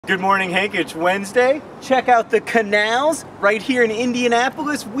Good morning, Hank. It's Wednesday. Check out the canals right here in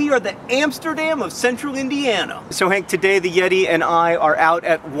Indianapolis. We are the Amsterdam of central Indiana. So Hank, today the Yeti and I are out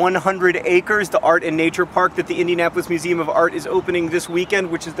at 100 Acres, the art and nature park that the Indianapolis Museum of Art is opening this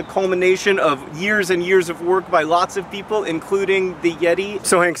weekend, which is the culmination of years and years of work by lots of people, including the Yeti.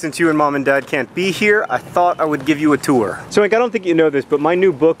 So Hank, since you and Mom and Dad can't be here, I thought I would give you a tour. So Hank, I don't think you know this, but my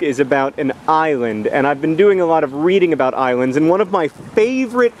new book is about an island, and I've been doing a lot of reading about islands, and one of my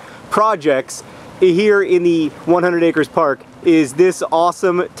favorite projects here in the 100 Acres Park is this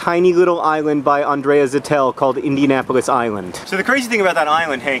awesome tiny little island by Andrea Zettel called Indianapolis Island. So the crazy thing about that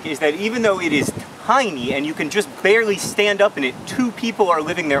island, Hank, is that even though it is tiny and you can just barely stand up in it, 2 people are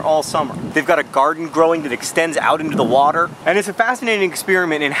living there all summer. They've got a garden growing that extends out into the water, and it's a fascinating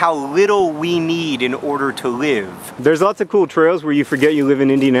experiment in how little we need in order to live. There's lots of cool trails where you forget you live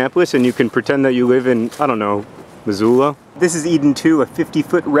in Indianapolis and you can pretend that you live in, I don't know, Missoula. This is Eden 2, a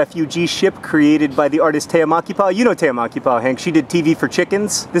 50-foot refugee ship created by the artist Tea Makipa. You know Tea Makipa, Hank. She did TV for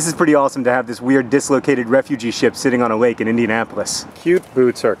chickens. This is pretty awesome to have this weird dislocated refugee ship sitting on a lake in Indianapolis. Cute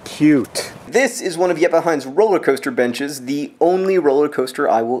boots are cute. This is one of Jeppe Hein's roller coaster benches, the only roller coaster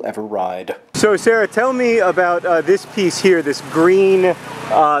I will ever ride. So Sarah, tell me about this piece here, this green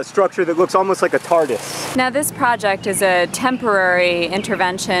structure that looks almost like a TARDIS. Now this project is a temporary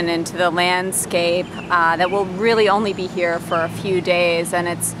intervention into the landscape that will really only be here for a few days, and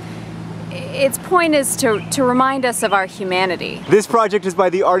its point is to remind us of our humanity. This project is by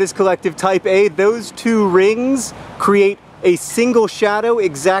the artist collective Type A. Those 2 rings create a single shadow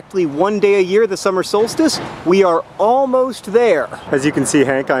exactly 1 day a year, the summer solstice. We are almost there. As you can see,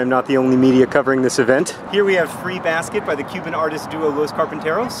 Hank, I am not the only media covering this event. Here we have Free Basket by the Cuban artist duo Los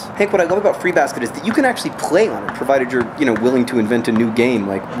Carpinteros. Hank, what I love about Free Basket is that you can actually play on it, provided you're, willing to invent a new game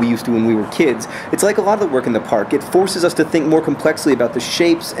like we used to when we were kids. It's like a lot of the work in the park. It forces us to think more complexly about the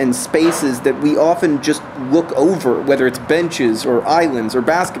shapes and spaces that we often just look over, whether it's benches or islands or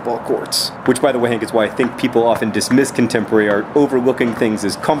basketball courts. Which, by the way, Hank, is why I think people often dismiss contemporary art, overlooking things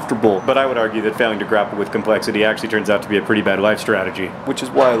as comfortable. But I would argue that failing to grapple with complexity actually turns out to be a pretty bad life strategy. Which is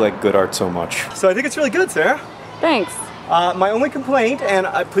why I like good art so much. So I think it's really good, Sarah. Thanks. My only complaint, and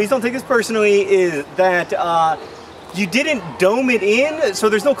please don't take this personally, is that you didn't dome it in, so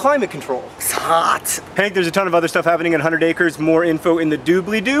there's no climate control. It's hot. Hank, there's a ton of other stuff happening at 100 Acres, more info in the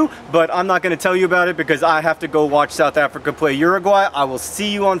doobly-doo, but I'm not going to tell you about it because I have to go watch South Africa play Uruguay. I will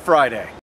see you on Friday.